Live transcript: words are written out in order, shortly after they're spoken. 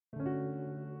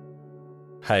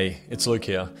Hey, it's Luke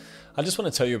here. I just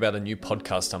want to tell you about a new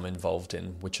podcast I'm involved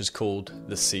in, which is called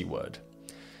The C Word.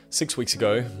 6 weeks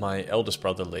ago, my eldest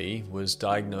brother Lee was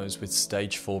diagnosed with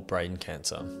stage 4 brain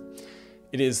cancer.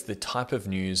 It is the type of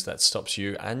news that stops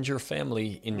you and your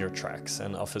family in your tracks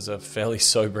and offers a fairly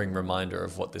sobering reminder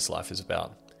of what this life is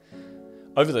about.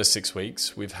 Over those 6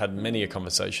 weeks, we've had many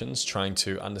conversations trying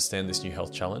to understand this new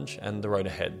health challenge and the road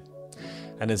ahead.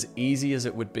 And as easy as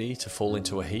it would be to fall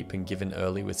into a heap and give in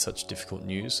early with such difficult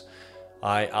news,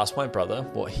 I asked my brother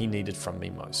what he needed from me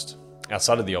most.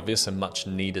 Outside of the obvious and much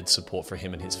needed support for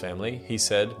him and his family, he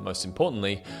said, most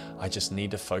importantly, I just need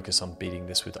to focus on beating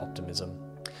this with optimism.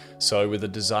 So with a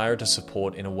desire to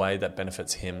support in a way that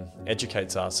benefits him,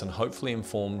 educates us, and hopefully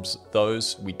informs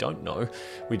those we don't know,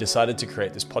 we decided to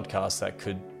create this podcast that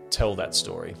could tell that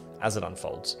story as it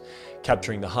unfolds,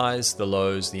 capturing the highs, the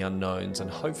lows, the unknowns,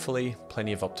 and hopefully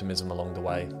plenty of optimism along the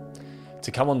way.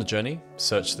 To come on the journey,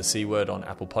 search the C Word on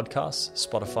Apple Podcasts,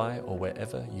 Spotify, or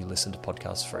wherever you listen to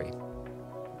podcasts free.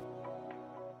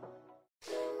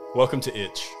 Welcome to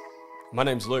Itch. My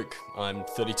name's Luke. I'm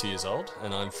 32 years old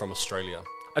and I'm from Australia.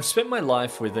 I've spent my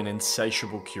life with an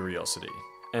insatiable curiosity,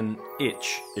 an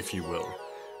itch, if you will,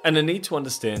 and a need to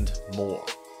understand more.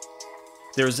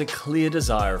 There is a clear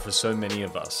desire for so many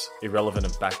of us, irrelevant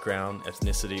of background,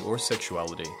 ethnicity, or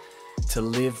sexuality, to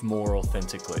live more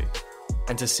authentically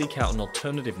and to seek out an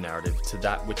alternative narrative to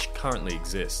that which currently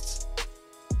exists.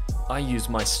 I use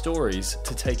my stories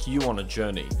to take you on a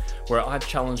journey where I've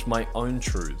challenged my own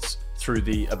truths through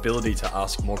the ability to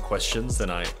ask more questions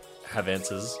than I have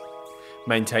answers,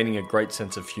 maintaining a great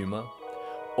sense of humor,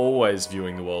 always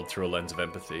viewing the world through a lens of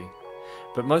empathy,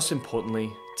 but most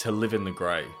importantly, to live in the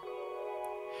grey.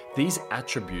 These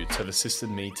attributes have assisted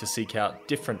me to seek out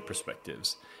different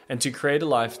perspectives and to create a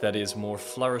life that is more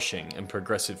flourishing and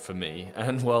progressive for me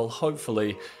and, well,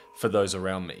 hopefully for those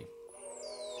around me.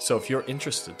 So if you're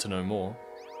interested to know more,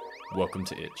 welcome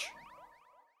to Itch.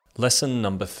 Lesson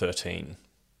number 13.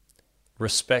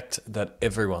 Respect that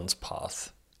everyone's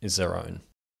path is their own.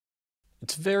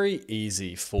 It's very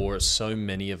easy for so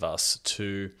many of us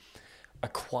to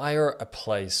acquire a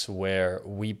place where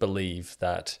we believe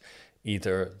that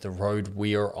either the road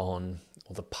we are on,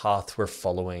 or the path we're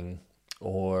following,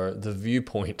 or the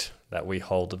viewpoint that we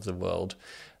hold of the world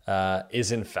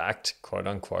is in fact, quote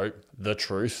unquote, the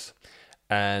truth,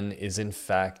 and is in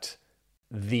fact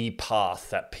the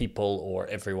path that people or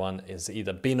everyone is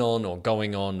either been on or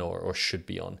going on or should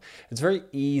be on. It's very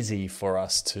easy for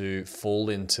us to fall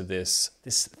into this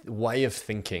way of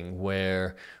thinking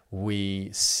where we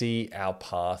see our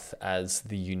path as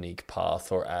the unique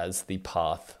path or as the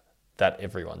path that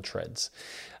everyone treads.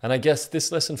 And I guess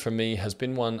this lesson for me has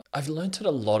been one, I've learned it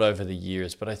a lot over the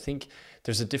years, but I think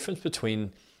there's a difference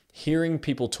between hearing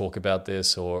people talk about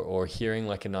this or hearing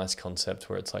like a nice concept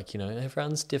where it's like,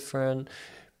 everyone's different,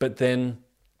 but then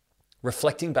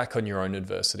reflecting back on your own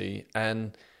adversity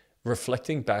and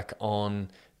reflecting back on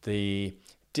the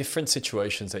different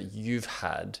situations that you've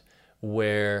had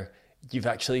where you've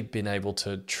actually been able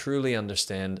to truly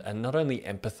understand and not only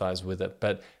empathize with it,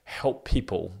 but help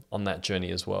people on that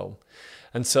journey as well.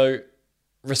 And so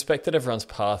respect that everyone's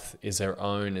path is their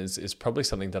own is probably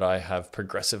something that I have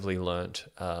progressively learnt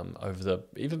over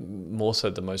even more so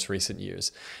the most recent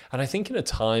years. And I think in a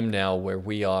time now where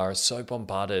we are so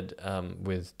bombarded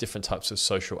with different types of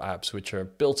social apps, which are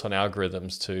built on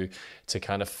algorithms to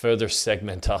kind of further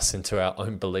segment us into our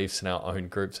own beliefs and our own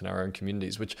groups and our own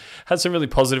communities, which has some really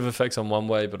positive effects on one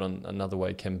way, but on another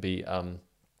way can be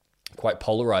quite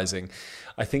polarizing.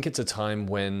 I think it's a time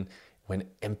when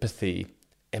empathy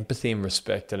and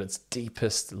respect at its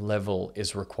deepest level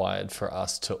is required for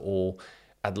us to all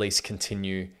at least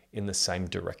continue in the same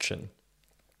direction.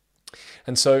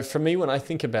 And so for me, when I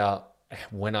think about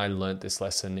when I learned this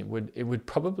lesson, it would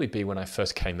probably be when I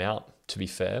first came out, to be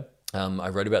fair. I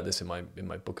wrote about this in my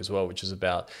book as well, which is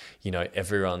about,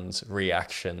 everyone's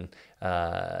reaction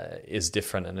is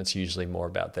different and it's usually more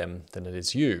about them than it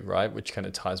is you, right? Which kind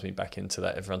of ties me back into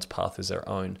that everyone's path is their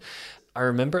own. I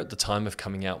remember at the time of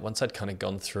coming out, once I'd kind of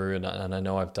gone through, and I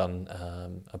know I've done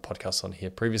a podcast on here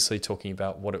previously talking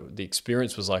about what the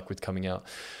experience was like with coming out.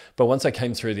 But once I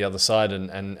came through the other side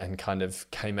and kind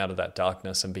of came out of that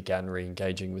darkness and began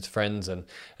re-engaging with friends and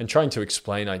trying to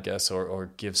explain, I guess, or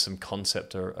give some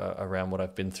concept around what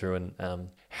I've been through and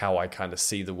how I kind of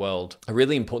see the world, a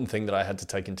really important thing that I had to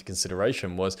take into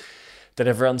consideration was that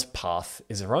everyone's path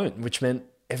is their own, which meant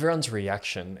everyone's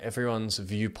reaction, everyone's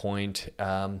viewpoint,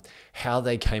 how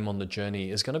they came on the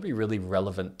journey is going to be really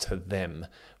relevant to them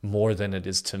more than it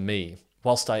is to me.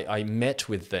 whilst I met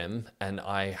with them and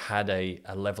I had a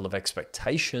level of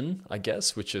expectation, I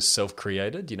guess, which is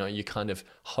self-created, you kind of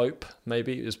hope,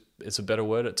 maybe is a better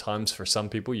word at times for some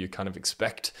people. You kind of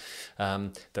expect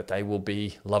that they will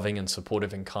be loving and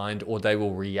supportive and kind, or they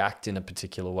will react in a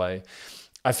particular way.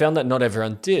 I found that not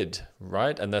everyone did,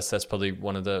 right? And that's probably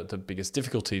one of the biggest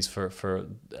difficulties for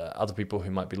other people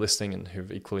who might be listening and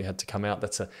who've equally had to come out.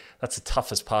 That's the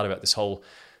toughest part about this whole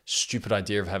stupid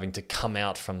idea of having to come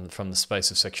out from the space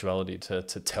of sexuality to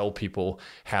tell people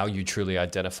how you truly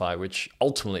identify, which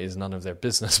ultimately is none of their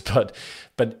business, but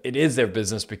it is their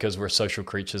business because we're social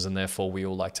creatures, and therefore we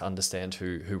all like to understand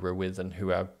who we're with and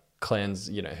who our clans,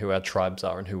 who our tribes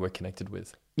are and who we're connected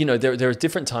with. There are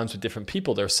different times with different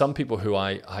people. There are some people who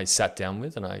I sat down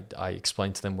with and I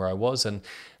explained to them where I was, and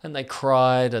they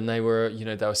cried, and they were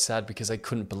sad because they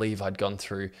couldn't believe I'd gone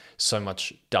through so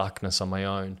much darkness on my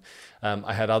own.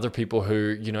 I had other people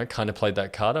who, kind of played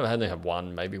that card. I only had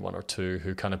maybe one or two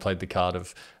who kind of played the card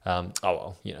of,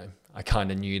 I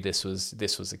kind of knew this was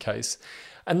the case.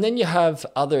 And then you have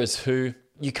others who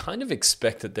you kind of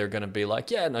expect that they're going to be like,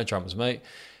 yeah, no dramas, mate.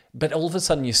 But all of a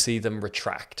sudden you see them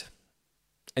retract.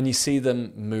 And you see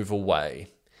them move away,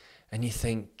 and you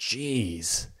think,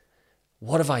 geez,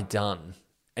 what have I done?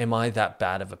 Am I that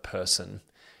bad of a person?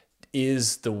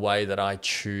 Is the way that I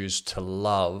choose to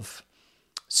love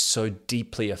so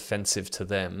deeply offensive to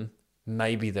them?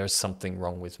 Maybe there's something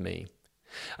wrong with me.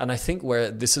 And I think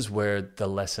this is where the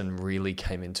lesson really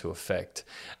came into effect.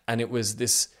 And it was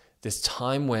this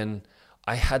time when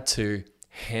I had to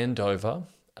hand over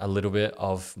a little bit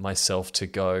of myself to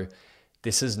go,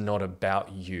 this is not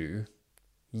about you.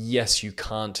 Yes, you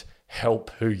can't help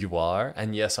who you are.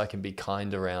 And yes, I can be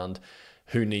kind around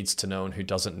who needs to know and who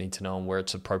doesn't need to know, and where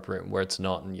it's appropriate and where it's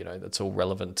not. And, that's all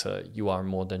relevant to you are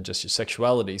more than just your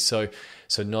sexuality. So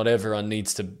not everyone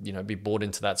needs to, be bought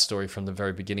into that story from the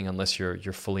very beginning, unless you're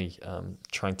fully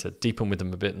trying to deepen with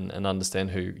them a bit and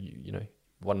understand who,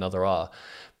 one another are.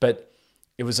 But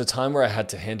it was a time where I had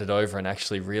to hand it over and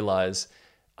actually realize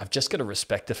I've just got to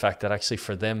respect the fact that actually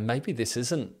for them, maybe this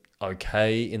isn't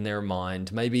okay in their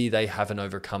mind. Maybe they haven't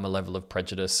overcome a level of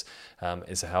prejudice,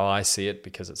 is how I see it,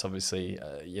 because it's obviously,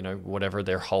 whatever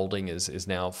they're holding is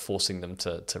now forcing them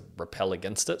to repel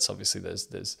against it. So obviously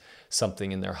there's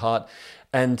something in their heart.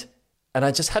 And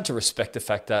I just had to respect the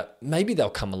fact that maybe they'll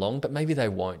come along, but maybe they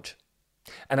won't.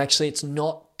 And actually it's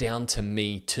not down to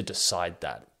me to decide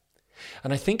that.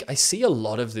 And I think I see a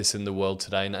lot of this in the world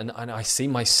today, and I see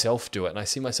myself do it, and I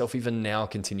see myself even now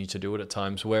continue to do it at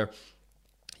times, where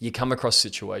you come across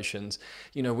situations,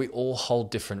 we all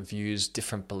hold different views,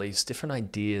 different beliefs, different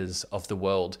ideas of the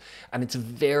world. And it's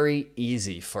very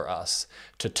easy for us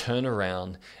to turn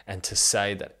around and to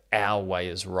say that our way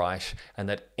is right, and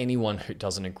that anyone who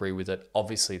doesn't agree with it,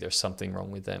 obviously there's something wrong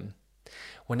with them.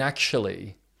 When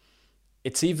actually,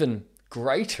 it's even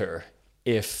greater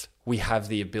if we have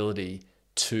the ability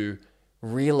to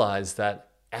realize that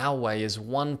our way is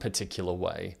one particular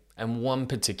way and one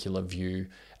particular view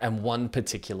and one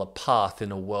particular path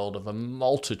in a world of a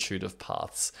multitude of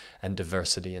paths and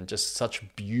diversity, and just such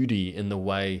beauty in the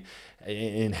way,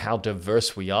 in how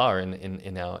diverse we are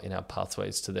in our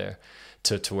pathways to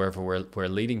wherever we're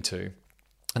leading to.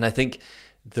 And I think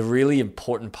the really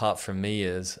important part for me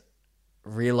is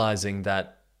realizing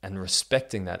that and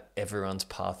respecting that everyone's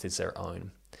path is their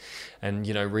own. And,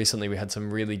 recently we had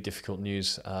some really difficult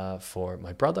news for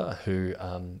my brother, who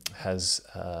has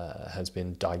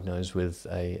been diagnosed with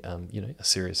a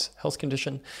serious health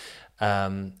condition.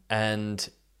 And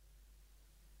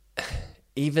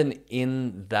even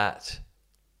in that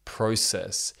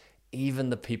process, even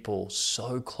the people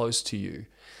so close to you,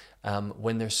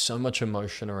 when there's so much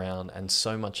emotion around and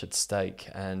so much at stake,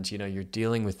 and you're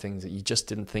dealing with things that you just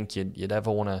didn't think you'd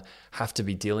ever want to have to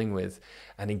be dealing with.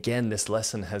 And again, this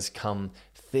lesson has come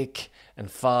thick and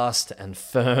fast and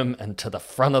firm and to the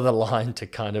front of the line to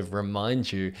kind of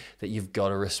remind you that you've got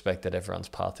to respect that everyone's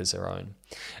path is their own.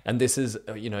 And this is,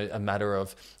 a matter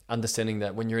of understanding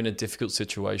that when you're in a difficult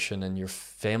situation and your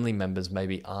family members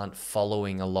maybe aren't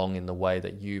following along in the way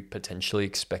that you potentially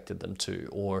expected them to,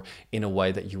 or in a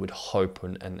way that you would hope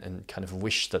and kind of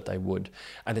wish that they would.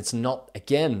 And it's not,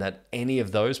 again, that any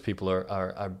of those people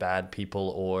are bad people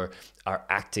or are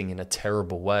acting in a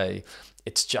terrible way.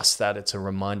 It's just that it's a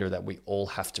reminder that we all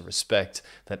have to respect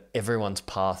that everyone's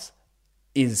path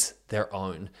is their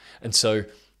own. And so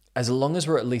as long as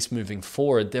we're at least moving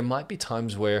forward, there might be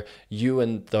times where you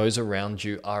and those around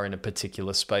you are in a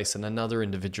particular space and another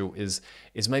individual is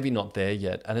maybe not there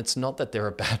yet. And it's not that they're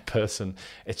a bad person.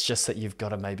 It's just that you've got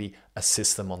to maybe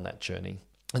assist them on that journey.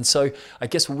 And so I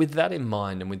guess with that in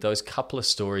mind, and with those couple of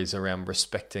stories around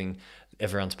respecting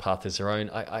everyone's path is their own,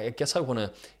 I guess I want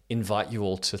to invite you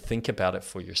all to think about it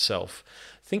for yourself.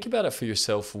 Think about it for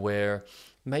yourself where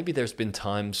maybe there's been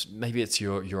times, maybe it's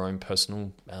your own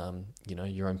personal,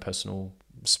 your own personal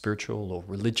spiritual or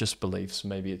religious beliefs.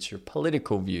 Maybe it's your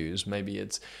political views. Maybe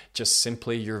it's just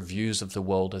simply your views of the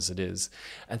world as it is.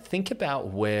 And think about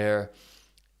where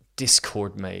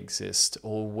discord may exist,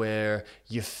 or where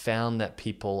you've found that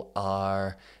people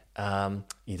are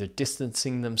either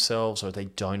distancing themselves or they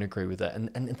don't agree with it.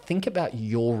 And think about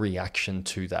your reaction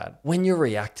to that. When you're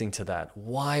reacting to that,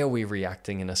 why are we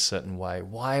reacting in a certain way?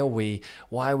 Why are we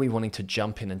wanting to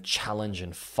jump in and challenge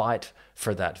and fight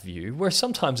for that view, where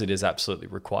sometimes it is absolutely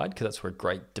required, because that's where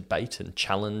great debate and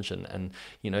challenge and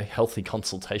healthy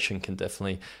consultation can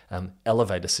definitely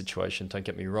elevate a situation, don't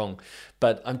get me wrong.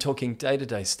 But I'm talking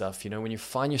day-to-day stuff, when you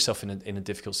find yourself in a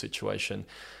difficult situation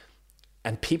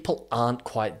and people aren't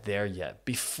quite there yet,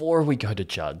 before we go to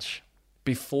judge,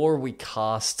 before we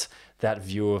cast that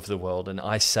view of the world, and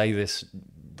I say this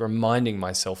reminding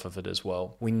myself of it as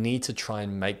well, we need to try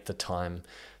and make the time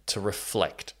to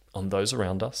reflect on those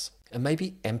around us and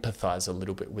maybe empathize a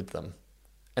little bit with them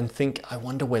and think, I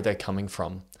wonder where they're coming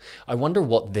from. I wonder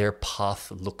what their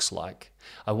path looks like.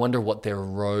 I wonder what their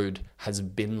road has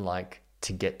been like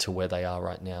to get to where they are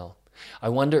right now. I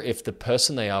wonder if the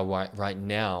person they are right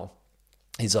now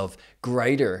is of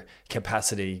greater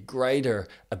capacity, greater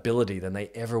ability than they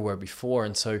ever were before.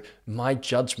 And so my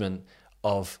judgment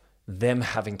of them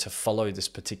having to follow this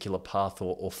particular path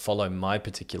or follow my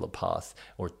particular path,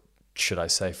 or should I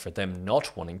say for them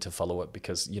not wanting to follow it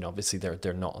because, obviously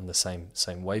they're not on the same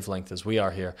wavelength as we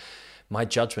are here. My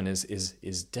judgment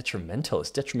is detrimental.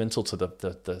 It's detrimental to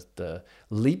the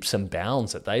leaps and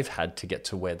bounds that they've had to get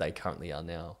to where they currently are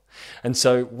now. And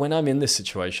so when I'm in this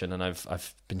situation, and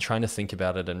I've been trying to think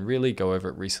about it and really go over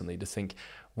it recently to think,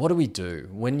 what do we do?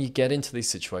 When you get into these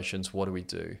situations, what do we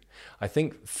do? I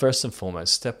think first and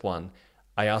foremost, step one,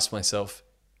 I ask myself,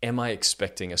 am I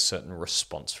expecting a certain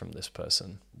response from this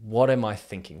person? What am I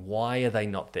thinking? Why are they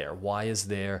not there? Why is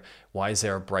there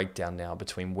a breakdown now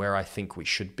between where I think we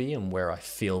should be and where I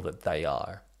feel that they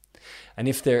are? And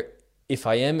if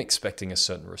I am expecting a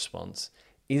certain response,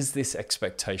 is this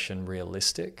expectation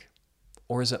realistic,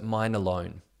 or is it mine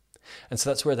alone? And so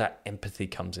that's where that empathy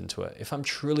comes into it. If I'm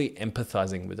truly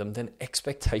empathizing with them, then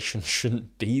expectation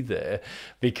shouldn't be there,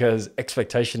 because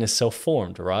expectation is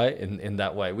self-formed, right? In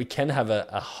that way, we can have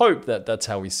a hope that that's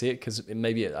how we see it, because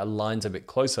maybe it aligns a bit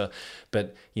closer.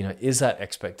 But, is that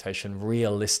expectation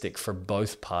realistic for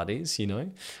both parties,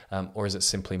 or is it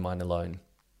simply mine alone?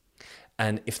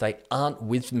 And if they aren't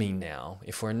with me now,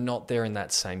 if we're not there in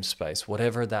that same space,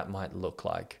 whatever that might look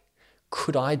like,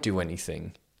 could I do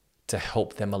anything to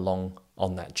help them along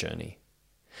on that journey?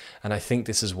 And I think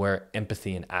this is where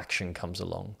empathy and action comes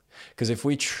along. Because if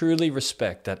we truly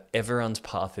respect that everyone's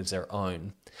path is their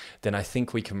own, then I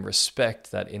think we can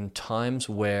respect that in times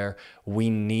where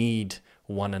we need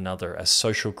one another as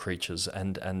social creatures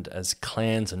and as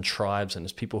clans and tribes and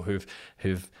as people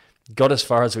who've got as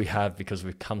far as we have because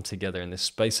we've come together in this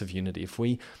space of unity,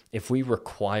 if we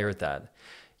require that,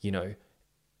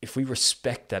 if we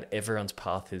respect that everyone's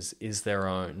path is their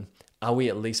own, are we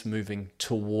at least moving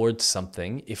towards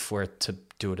something if we're to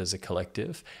do it as a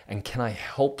collective? And can I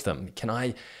help them? Can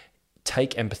I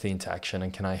take empathy into action,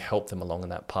 and can I help them along in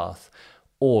that path?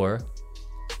 Or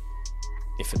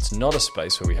if it's not a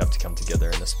space where we have to come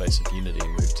together in a space of unity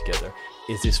and move together,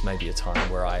 is this maybe a time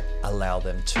where I allow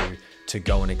them to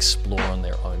go and explore on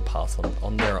their own path,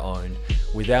 on their own,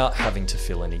 without having to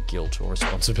feel any guilt or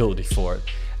responsibility for it,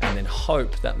 and then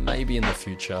hope that maybe in the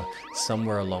future,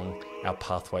 somewhere along, our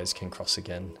pathways can cross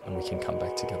again and we can come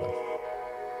back together.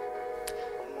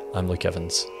 I'm Luke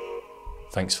Evans.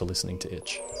 Thanks for listening to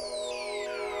Itch.